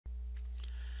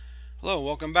Hello,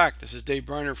 welcome back. This is Dave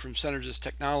Briner from Synergist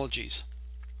Technologies.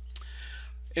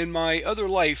 In my other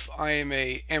life, I am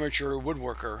a amateur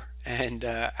woodworker, and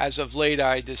as of late,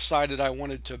 I decided I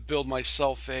wanted to build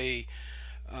myself a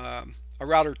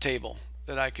router table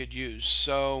that I could use.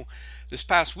 So this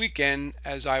past weekend,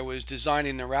 as I was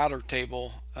designing the router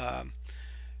table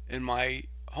in my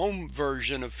home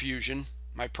version of Fusion,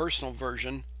 my personal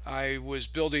version, I was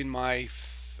designing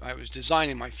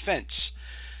my fence.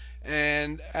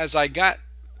 And as I got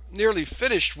nearly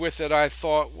finished with it, I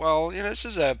thought, well, this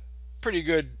is a pretty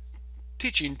good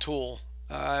teaching tool.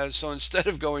 So instead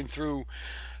of going through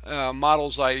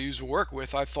models I usually work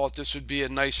with, I thought this would be a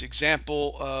nice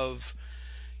example of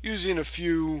using a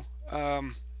few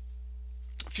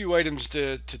items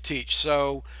to teach.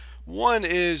 So one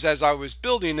is, as I was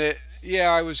building it, yeah,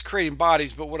 I was creating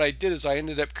bodies, but what I did is I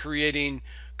ended up creating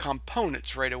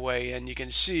components right away, and you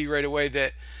can see right away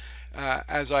that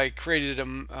as I created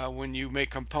them, when you make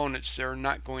components, they're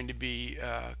not going to be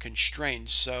constrained.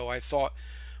 So I thought,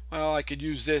 well, I could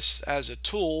use this as a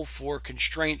tool for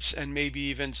constraints and maybe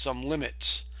even some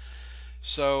limits.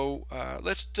 So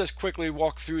let's just quickly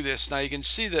walk through this. Now you can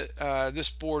see that this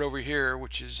board over here,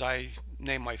 which is I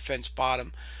named my fence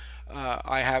bottom,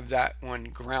 I have that one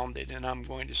grounded, and I'm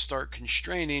going to start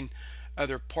constraining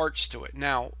other parts to it.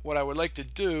 Now what I would like to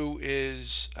do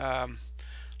is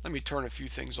let me turn a few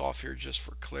things off here just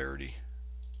for clarity.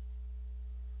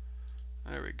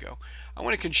 There we go. I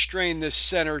want to constrain this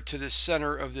center to the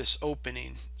center of this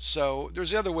opening. So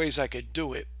there's other ways I could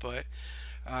do it, but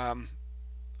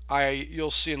you'll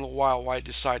see in a little while why I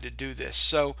decided to do this.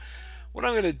 So what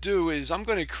I'm going to do is I'm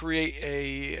going to create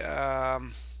a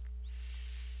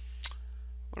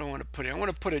what do I want to put in? I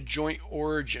want to put a joint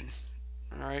origin.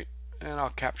 All right, and I'll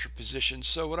capture position.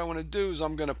 So what I want to do is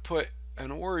I'm going to put an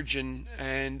origin,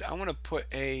 and I want to put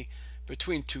a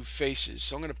between two faces.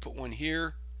 So I'm going to put one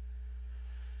here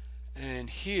and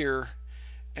here,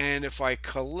 and if I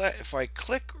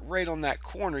click right on that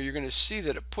corner, you're going to see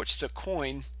that it puts the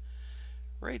coin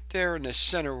right there in the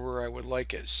center where I would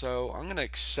like it. So I'm going to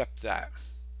accept that.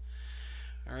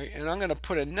 All right, and I'm going to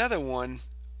put another one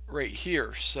right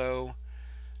here. So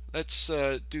let's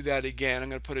do that again. I'm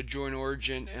going to put a join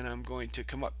origin, and I'm going to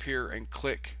come up here and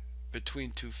click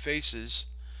between two faces.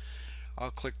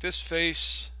 I'll click this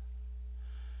face,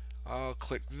 I'll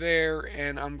click there,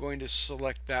 and I'm going to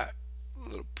select that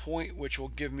little point, which will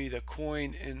give me the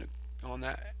coin on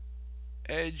that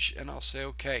edge, and I'll say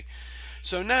OK.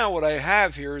 So now what I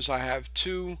have here is I have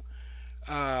two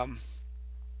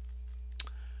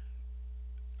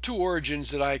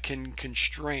origins that I can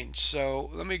constrain. So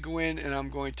let me go in, and I'm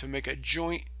going to make a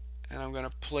joint, and I'm going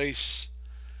to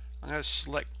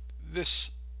select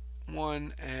this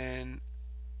one and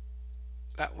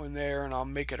that one there, and I'll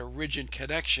make it a rigid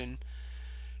connection,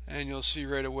 and you'll see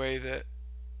right away that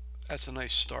that's a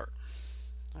nice start.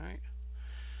 All right,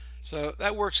 so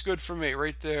that works good for me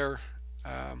right there.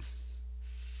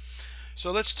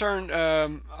 So let's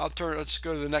let's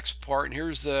go to the next part, and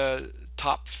here's the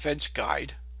top fence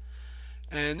guide.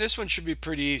 And this one should be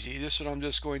pretty easy. This one I'm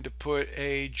just going to put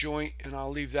a joint, and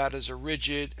I'll leave that as a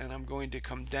rigid, and I'm going to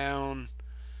come down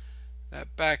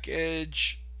that back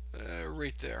edge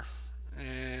right there,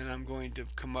 and I'm going to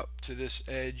come up to this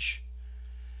edge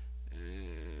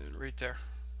and right there,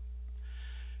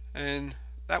 and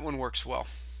that one works well.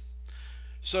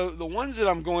 So the ones that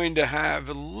I'm going to have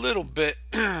a little bit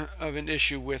of an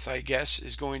issue with, I guess,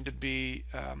 is going to be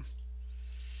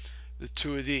the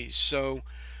two of these. So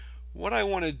what I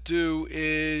want to do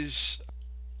is,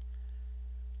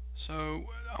 so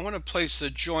I want to place the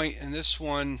joint in this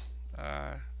one,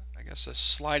 I guess a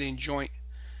sliding joint.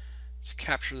 Let's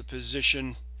capture the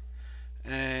position,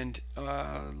 and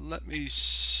let me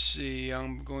see,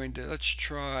 let's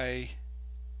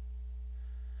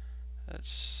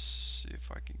see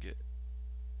if I can get,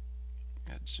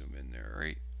 let's zoom in there,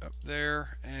 right up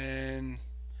there, and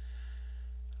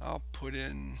I'll put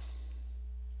in,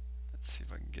 let's see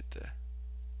if I can get the,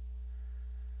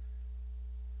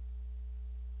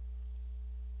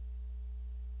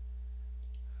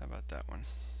 how about that one?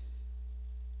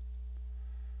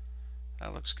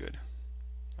 That looks good.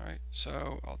 All right,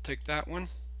 so I'll take that one.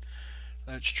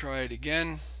 Let's try it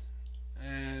again,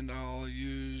 and I'll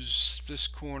use this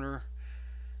corner.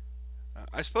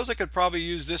 I suppose I could probably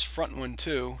use this front one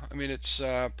too. I mean, it's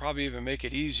probably even make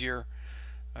it easier.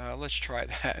 Let's try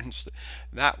that.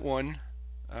 That one,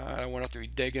 I won't have to be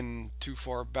digging too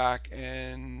far back,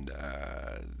 and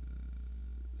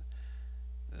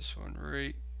this one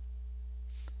right.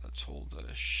 Let's hold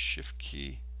the shift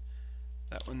key.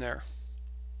 That one there.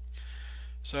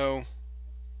 So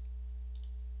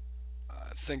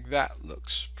I think that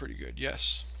looks pretty good.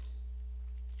 Yes.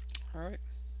 All right.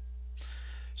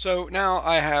 So now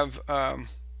I have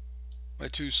my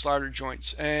two slider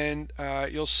joints, and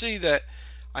you'll see that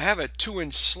I have a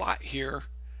 2-inch slot here.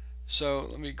 So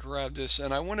let me grab this,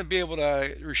 and I want to be able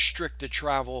to restrict the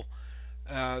travel.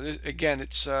 Again,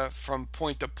 it's from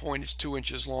point to point, it's 2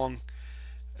 inches long,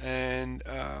 and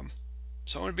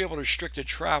so I want to be able to restrict the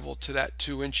travel to that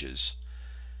 2 inches.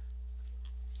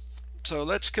 So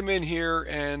let's come in here,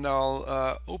 and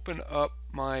I'll open up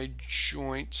my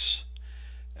joints,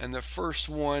 and the first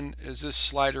one is this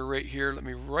slider right here. Let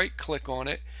me right click on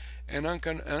it, and I'm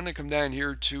going to come down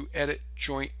here to edit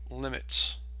joint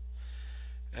limits.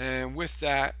 And with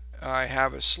that, I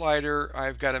have a slider.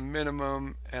 I've got a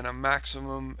minimum and a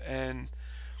maximum, and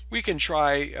we can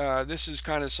try, this is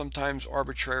kind of sometimes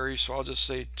arbitrary, so I'll just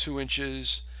say 2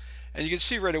 inches, and you can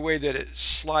see right away that it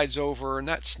slides over, and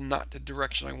that's not the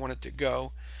direction I want it to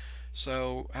go.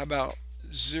 So how about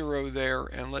 0 there,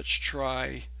 and let's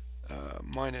try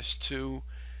 -2,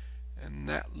 and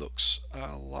that looks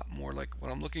a lot more like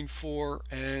what I'm looking for.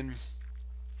 And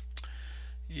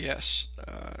yes,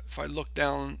 if I look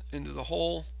down into the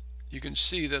hole, you can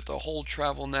see that the hole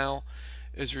travel now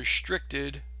is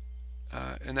restricted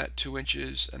in that 2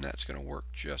 inches, and that's going to work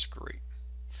just great.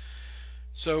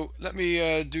 So let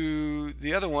me do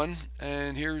the other one,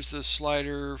 and here's the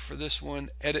slider for this one,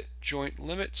 edit joint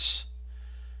limits.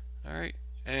 All right,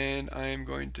 and I am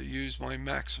going to use my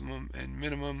maximum and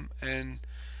minimum, and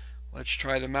let's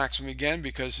try the maximum again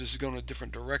because this is going a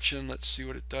different direction. Let's see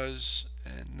what it does,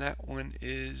 and that one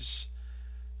is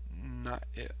not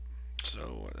it.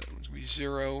 So that one's going to be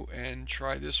 0, and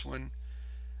try this one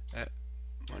at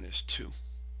 -2.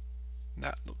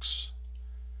 That looks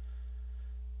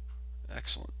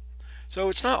excellent. So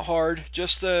it's not hard,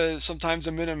 just sometimes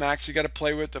the min and max you got to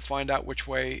play with to find out which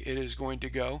way it is going to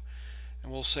go,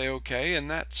 and we'll say okay, and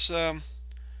that's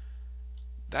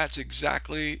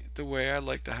exactly the way I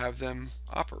like to have them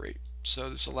operate. So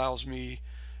this allows me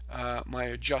my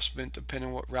adjustment depending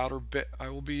on what router bit I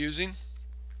will be using.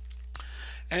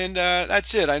 And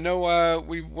that's it. I know I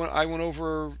went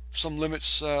over some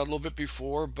limits a little bit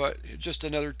before, but just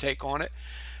another take on it.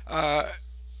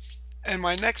 In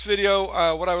my next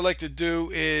video, what I would like to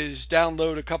do is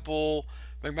download a couple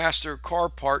McMaster car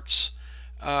parts,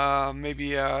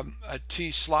 maybe a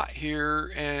T-slot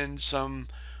here and some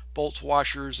bolts,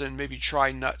 washers, and maybe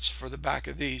tri-nuts for the back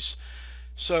of these.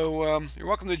 So you're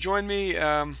welcome to join me.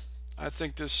 I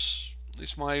think this, at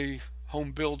least my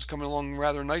home build's coming along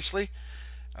rather nicely.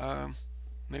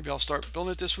 Maybe I'll start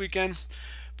building it this weekend.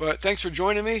 But thanks for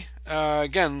joining me.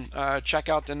 Again, check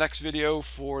out the next video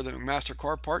for the McMaster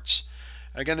car parts.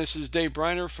 Again, this is Dave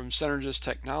Briner from Synergist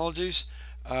Technologies.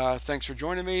 Thanks for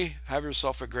joining me. Have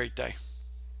yourself a great day.